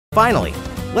Finally,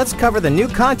 let's cover the new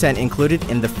content included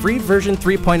in the free version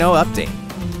 3.0 update.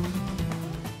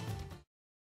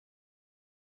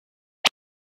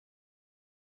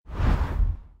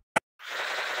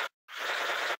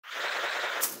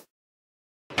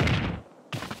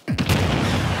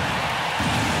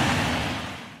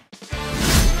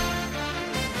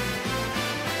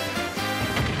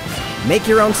 Make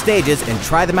your own stages and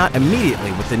try them out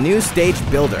immediately with the new Stage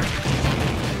Builder.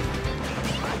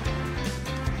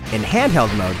 In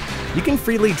handheld mode, you can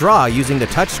freely draw using the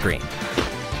touchscreen.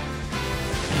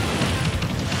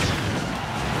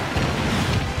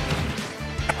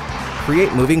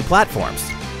 Create moving platforms,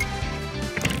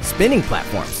 spinning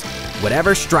platforms,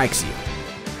 whatever strikes you.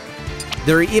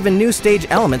 There are even new stage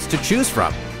elements to choose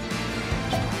from.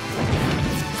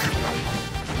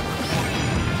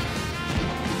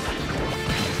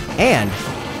 And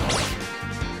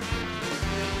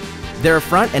there are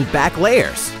front and back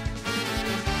layers.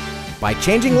 By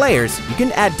changing layers, you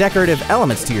can add decorative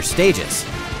elements to your stages.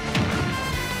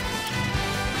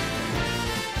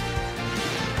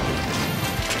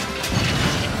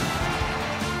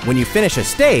 When you finish a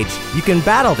stage, you can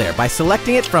battle there by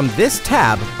selecting it from this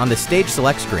tab on the Stage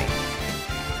Select screen.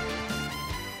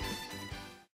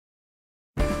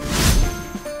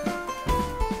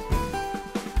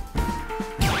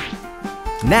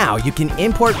 Now you can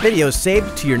import videos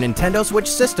saved to your Nintendo Switch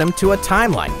system to a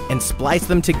timeline and splice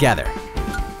them together.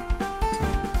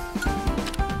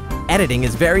 Editing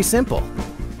is very simple.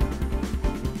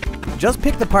 Just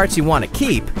pick the parts you want to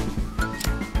keep,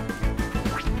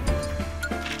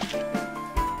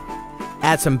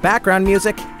 add some background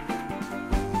music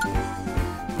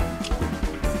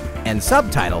and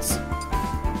subtitles,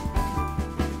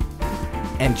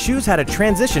 and choose how to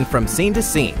transition from scene to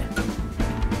scene.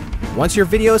 Once your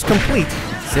video is complete,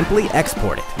 simply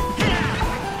export it.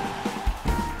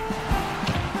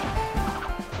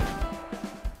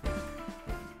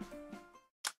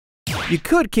 You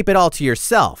could keep it all to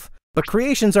yourself, but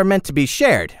creations are meant to be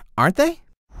shared, aren't they?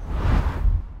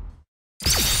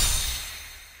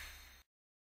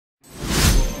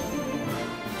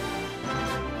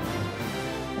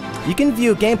 You can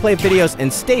view gameplay videos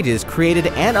and stages created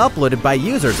and uploaded by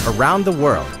users around the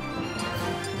world.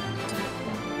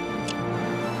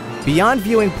 Beyond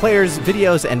viewing players'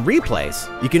 videos and replays,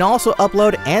 you can also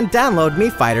upload and download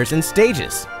Mii Fighters and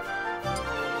stages.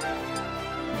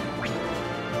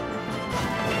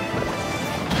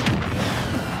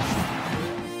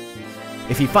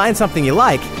 If you find something you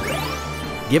like,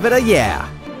 give it a yeah.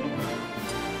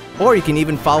 Or you can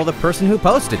even follow the person who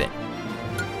posted it.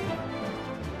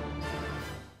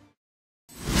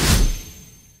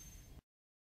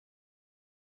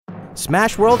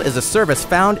 Smash World is a service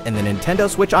found in the Nintendo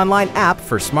Switch Online app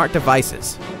for smart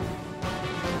devices.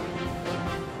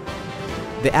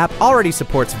 The app already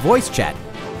supports voice chat,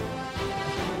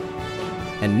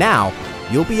 and now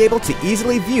you'll be able to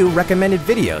easily view recommended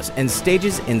videos and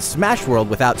stages in Smash World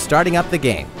without starting up the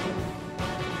game.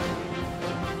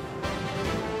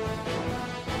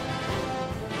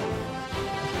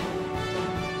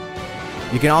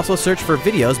 You can also search for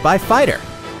videos by fighter.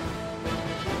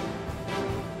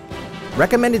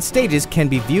 Recommended stages can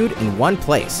be viewed in one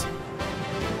place.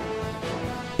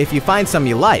 If you find some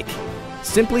you like,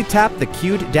 simply tap the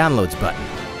queued downloads button.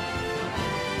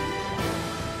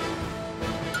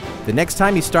 The next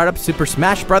time you start up Super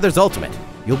Smash Bros. Ultimate,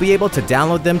 you'll be able to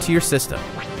download them to your system.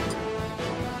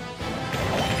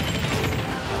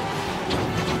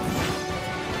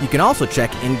 You can also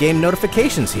check in-game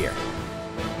notifications here.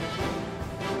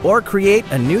 Or create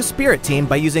a new Spirit team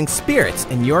by using spirits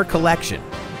in your collection.